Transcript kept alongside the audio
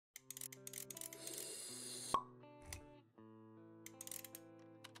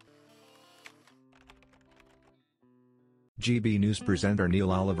GB News presenter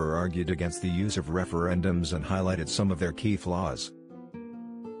Neil Oliver argued against the use of referendums and highlighted some of their key flaws.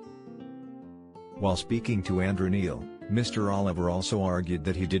 While speaking to Andrew Neil, Mr. Oliver also argued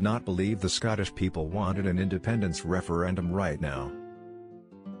that he did not believe the Scottish people wanted an independence referendum right now.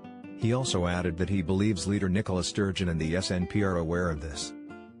 He also added that he believes leader Nicola Sturgeon and the SNP are aware of this.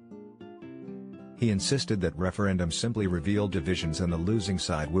 He insisted that referendums simply reveal divisions and the losing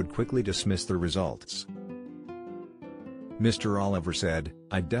side would quickly dismiss the results. Mr. Oliver said,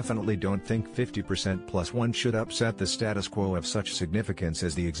 "I definitely don't think 50% plus one should upset the status quo of such significance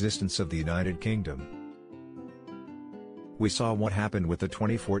as the existence of the United Kingdom. We saw what happened with the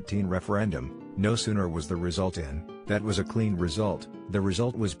 2014 referendum. No sooner was the result in, that was a clean result, the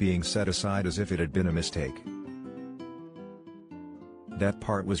result was being set aside as if it had been a mistake. That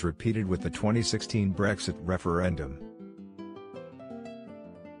part was repeated with the 2016 Brexit referendum.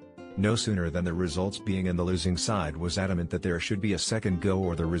 No sooner than the results being in the losing side was adamant that there should be a second go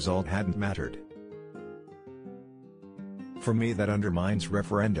or the result hadn't mattered. For me that undermines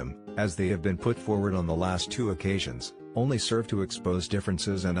referendum, as they have been put forward on the last two occasions, only serve to expose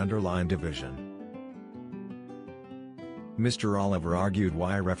differences and underline division." Mr. Oliver argued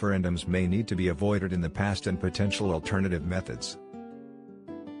why referendums may need to be avoided in the past and potential alternative methods.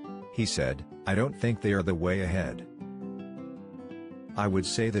 He said, "I don't think they are the way ahead. I would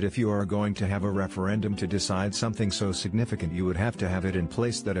say that if you are going to have a referendum to decide something so significant you would have to have it in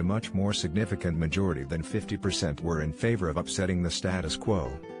place that a much more significant majority than 50% were in favor of upsetting the status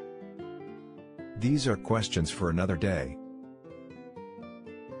quo. These are questions for another day.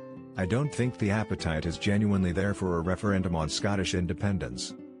 I don't think the appetite is genuinely there for a referendum on Scottish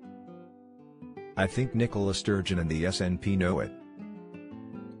independence. I think Nicola Sturgeon and the SNP know it.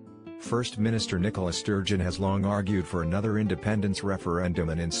 First Minister Nicola Sturgeon has long argued for another independence referendum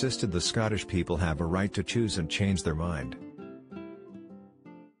and insisted the Scottish people have a right to choose and change their mind.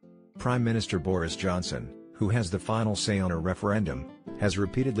 Prime Minister Boris Johnson, who has the final say on a referendum, has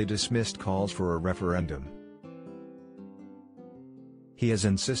repeatedly dismissed calls for a referendum. He has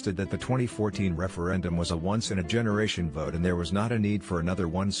insisted that the 2014 referendum was a once-in-a-generation vote and there was not a need for another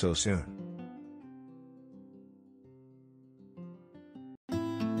one so soon.